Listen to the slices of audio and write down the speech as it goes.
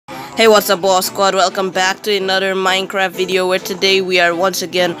Hey, what's up, boss squad? Welcome back to another Minecraft video where today we are once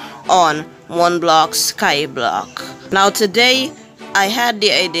again on One Block Skyblock. Now today I had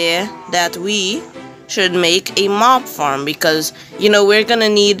the idea that we should make a mob farm because we're gonna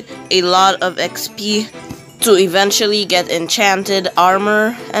need a lot of XP to eventually get enchanted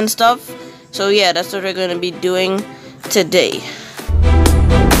armor and stuff. So yeah, that's what we're gonna be doing today.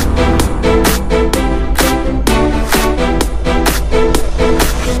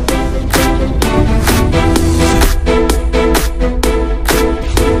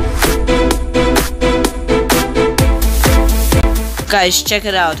 Guys, check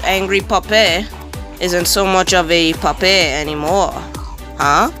it out. Angry Puppet isn't so much of a puppet anymore.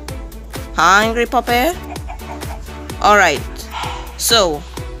 Huh? Angry Puppet? Alright. So,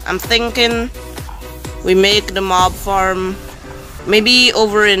 I'm thinking we make the mob farm maybe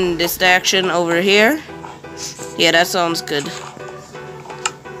over in this direction over here. Yeah, that sounds good.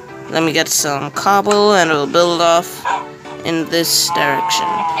 Let me get some cobble and we'll build off in this direction.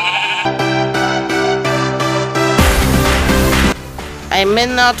 I may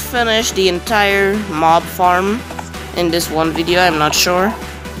not finish the entire mob farm in this one video, I'm not sure,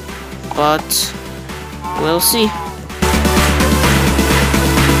 but we'll see.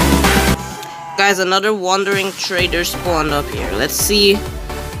 Guys, another wandering trader spawned up here. Let's see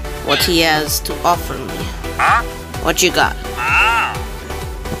what he has to offer me. What you got?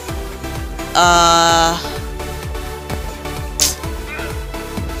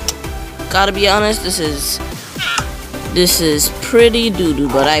 Gotta be honest, this is pretty doo-doo,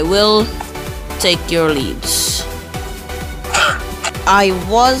 but I will take your leads. I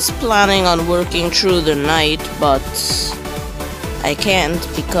was planning on working through the night, but I can't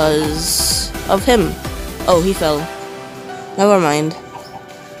because of him. Oh, he fell. Never mind.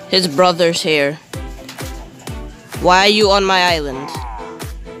 His brother's here. Why are you on my island?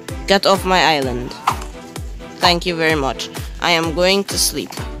 Get off my island. Thank you very much. I am going to sleep.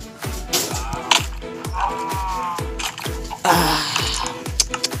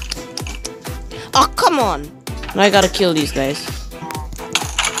 Oh, come on! Now I gotta kill these guys.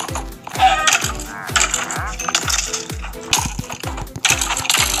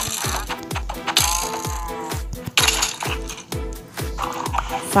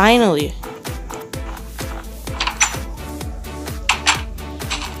 Finally.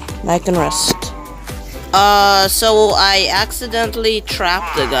 I can rest. So I accidentally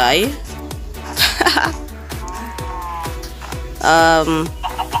trapped the guy.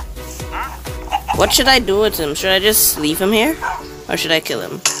 What should I do with him? Should I just leave him here? Or should I kill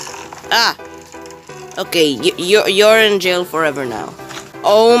him? Ah! Okay, you're in jail forever now.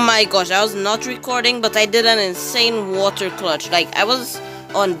 Oh my gosh, I was not recording, but I did an insane water clutch. Like, I was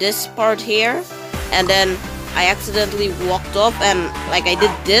on this part here, and then I accidentally walked off, and like I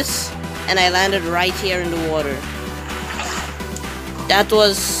did this, and I landed right here in the water. That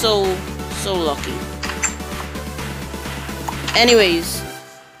was so lucky. Anyways,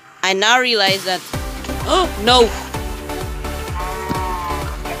 I now realize that... Oh, no!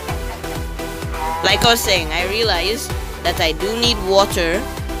 Like I was saying, I realized that I do need water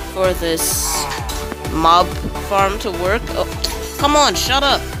for this mob farm to work. Oh, come on, shut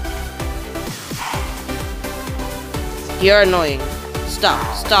up! You're annoying. Stop.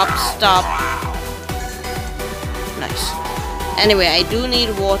 Nice. Anyway, I do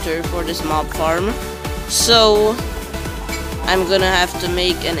need water for this mob farm, so I'm gonna have to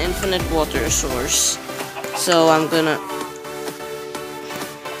make an infinite water source. So I'm gonna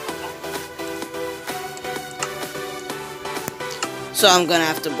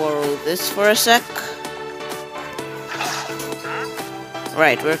have to borrow this for a sec.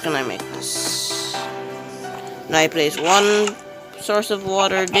 Right, where can I make this? Now I place one source of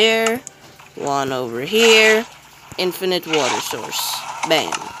water there, one over here, infinite water source.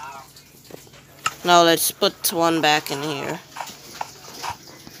 Bam. Now let's put one back in here.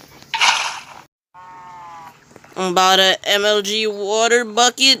 About a MLG water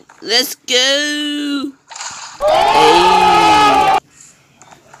bucket. Let's go. Hey.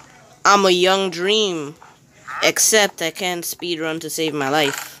 I'm a young dream. Except I can't speedrun to save my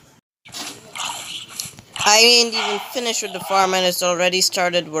life. I ain't even finished with the farm and it's already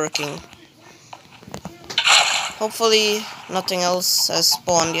started working. Hopefully nothing else has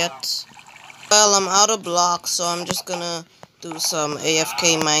spawned yet. Well, I'm out of blocks, so I'm just gonna do some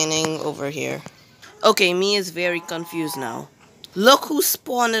AFK mining over here. Okay, me is very confused now. Look who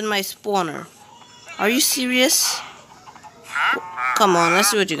spawned in my spawner. Are you serious? Come on, let's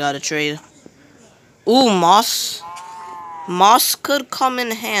see what you gotta trade. Ooh, moss. Moss could come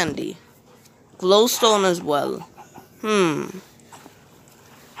in handy. Glowstone as well.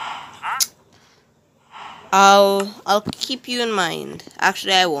 I'll keep you in mind.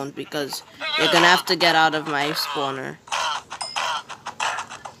 Actually, I won't, because you're gonna have to get out of my spawner.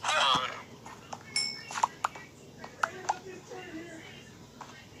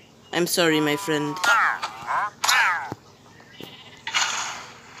 I'm sorry, my friend.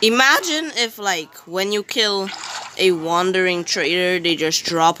 Imagine if, like, when you kill a wandering trader, they just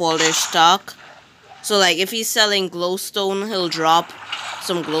drop all their stock. So, like, if he's selling glowstone, he'll drop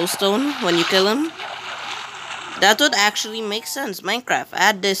some glowstone when you kill him. That would actually make sense. Minecraft,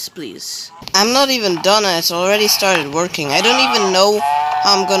 add this, please. I'm not even done and it's already started working. I don't even know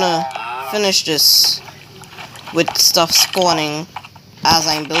how I'm gonna finish this with stuff spawning as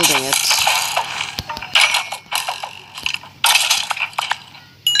I'm building it.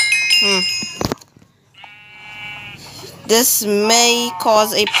 This may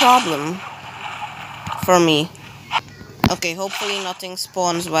cause a problem for me. Okay, hopefully nothing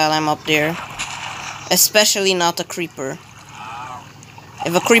spawns while I'm up there. Especially not a creeper.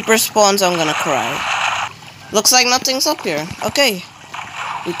 If a creeper spawns, I'm gonna cry. Looks like nothing's up here. Okay,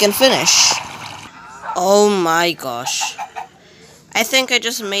 we can finish. Oh my gosh. I think I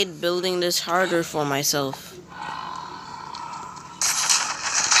just made building this harder for myself.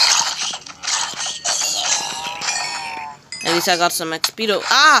 At least I got some XP though.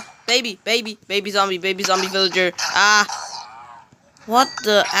 Ah! Baby zombie villager. Ah! What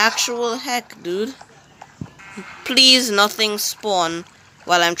the actual heck, dude? Please, nothing spawn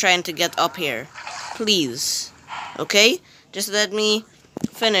while I'm trying to get up here. Please. Okay? Just let me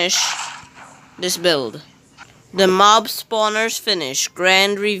finish this build. The mob spawners finish.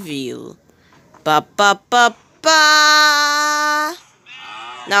 Grand reveal. Ba ba ba ba!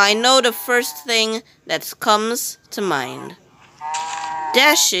 Now I know the first thing that comes to mind.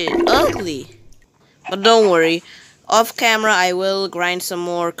 That shit ugly. But don't worry. Off camera I will grind some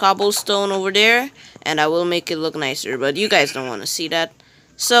more cobblestone over there. And I will make it look nicer. But you guys don't want to see that.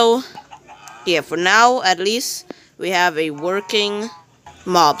 So, yeah, for now at least we have a working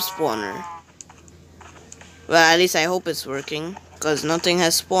mob spawner. Well, at least I hope it's working. Because nothing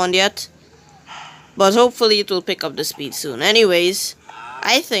has spawned yet. But hopefully it will pick up the speed soon. Anyways,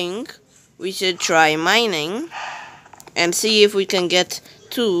 I think we should try mining. And see if we can get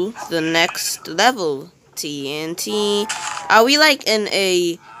to the next level. TNT. Are we like in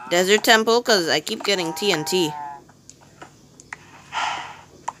a desert temple? Because I keep getting TNT.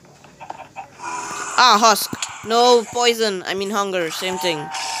 Ah, husk. No, poison. I mean hunger. Same thing.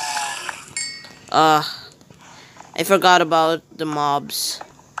 I forgot about the mobs.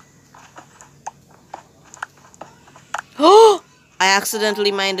 Oh! I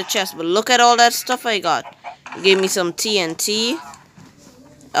accidentally mined the chest. But look at all that stuff I got. It gave me some TNT.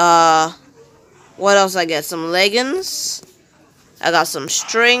 What else I get? Some leggings. I got some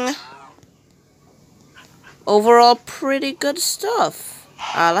string. Overall, pretty good stuff.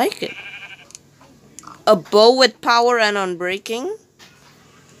 I like it. A bow with power and unbreaking.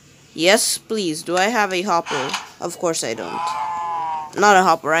 Yes, please. Do I have a hopper? Of course I don't. Not a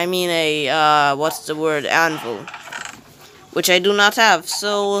hopper. I mean a, what's the word? Anvil. Which I do not have.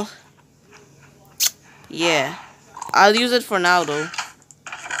 So, yeah. I'll use it for now, though.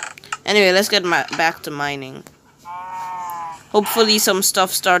 Anyway, let's get back to mining. Hopefully some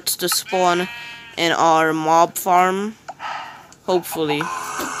stuff starts to spawn in our mob farm. Hopefully.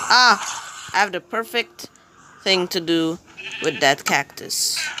 Ah! I have the perfect thing to do with that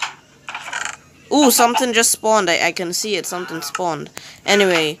cactus. Ooh, something just spawned. I can see it. Something spawned.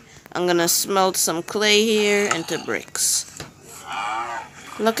 Anyway, I'm gonna smelt some clay here into bricks.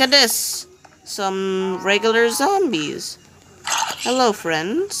 Look at this. Some regular zombies. Hello,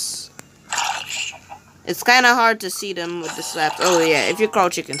 friends. It's kind of hard to see them with the slaps. Oh, yeah. If you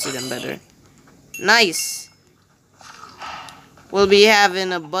crouch, you can see them better. Nice. We'll be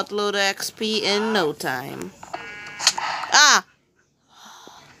having a buttload of XP in no time. Ah!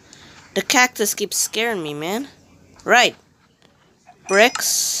 The cactus keeps scaring me, man. Right.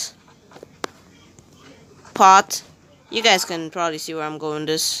 Bricks. Pot. You guys can probably see where I'm going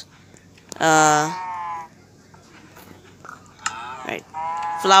this. Right.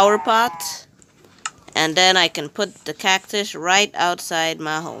 Flower pot. And then I can put the cactus right outside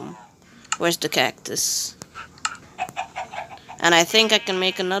my home. Where's the cactus? And I think I can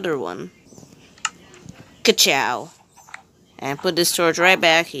make another one. Ka-chow. And put this torch right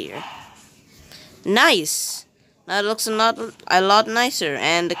back here. Nice! Now it looks a lot nicer.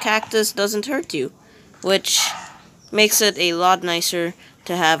 And the cactus doesn't hurt you. Which makes it a lot nicer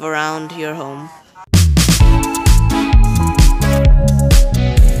to have around your home.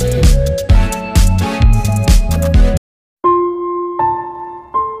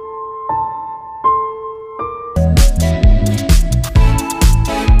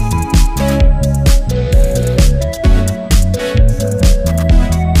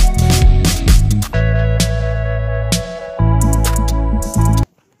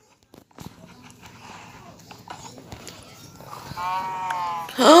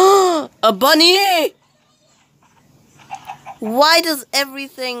 A bunny! Why does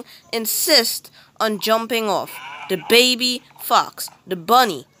everything insist on jumping off? The baby fox, the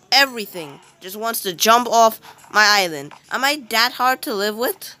bunny, everything just wants to jump off my island. Am I that hard to live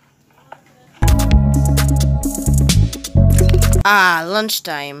with? Ah,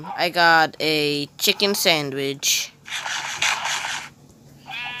 lunchtime. I got a chicken sandwich.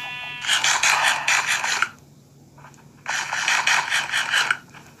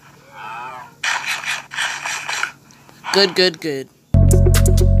 Good.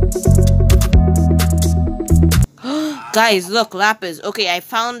 Guys, look, lapis. Okay, I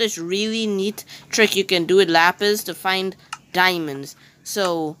found this really neat trick you can do with lapis to find diamonds.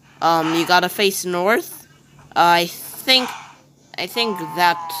 So, you gotta face north. I think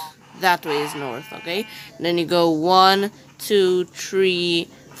that way is north, okay? And then you go 1, 2, 3,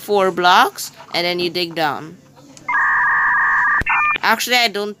 4 blocks, and then you dig down. Actually, I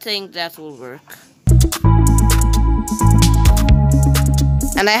don't think that will work.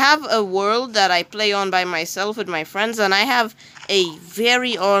 And I have a world that I play on by myself with my friends, and I have a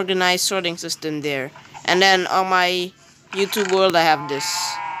very organized sorting system there. And then on my YouTube world, I have this.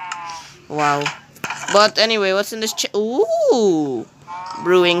 Wow. But anyway, what's in this ooh!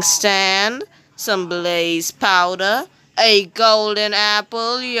 Brewing stand, some blaze powder, a golden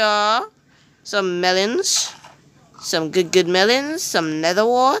apple, yeah. Some melons, some good melons, some nether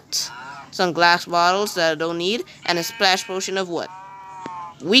wart, some glass bottles that I don't need, and a splash potion of what?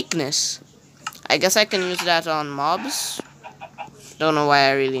 Weakness. I guess I can use that on mobs. Don't know why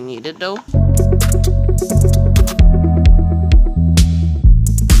I really need it though.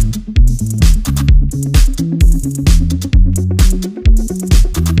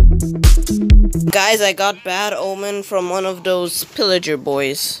 Guys, I got bad omen from one of those pillager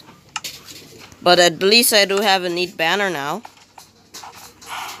boys. But at least I do have a neat banner now.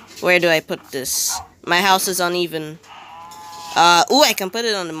 Where do I put this? My house is uneven. Ooh, I can put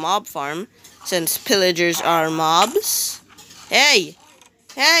it on the mob farm, since pillagers are mobs. Hey!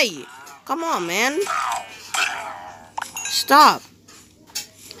 Come on, man. Stop.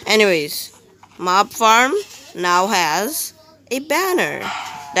 Anyways, mob farm now has a banner.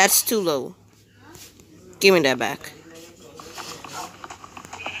 That's too low. Give me that back.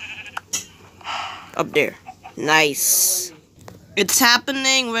 Up there. Nice. It's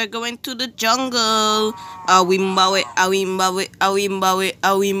happening. We're going to the jungle. Awimbawe, awimbawe, awimbawe,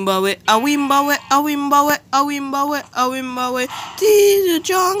 awimbawe, awimbawe, awimbawe, awimbawe, awimbawe. To the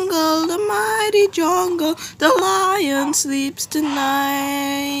jungle, the mighty jungle. The lion sleeps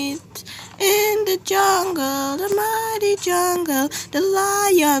tonight. In the jungle, the mighty jungle. The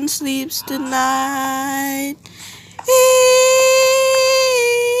lion sleeps tonight.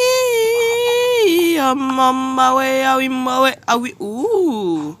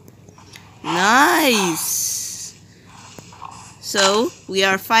 Ooh, nice. So we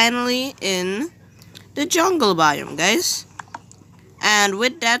are finally in the jungle biome, guys. And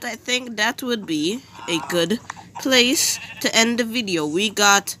with that, I think that would be a good place to end the video. We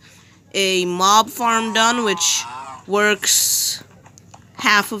got a mob farm done, which works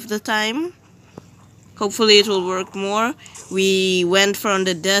half of the time. Hopefully it will work more. We went from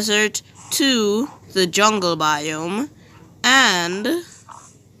the desert to the jungle biome. And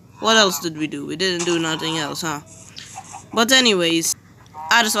what else did we do? We didn't do nothing else, huh? But anyways,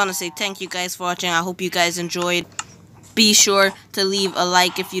 I just want to say thank you guys for watching. I hope you guys enjoyed. Be sure to leave a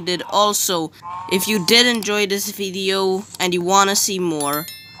like if you did. Also, if you did enjoy this video and you want to see more,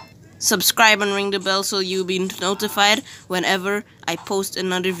 subscribe and ring the bell so you'll be notified whenever I post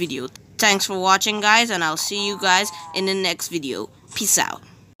another video. Thanks for watching, guys, and I'll see you guys in the next video. Peace out.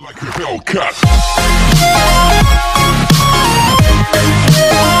 Like a Hellcat.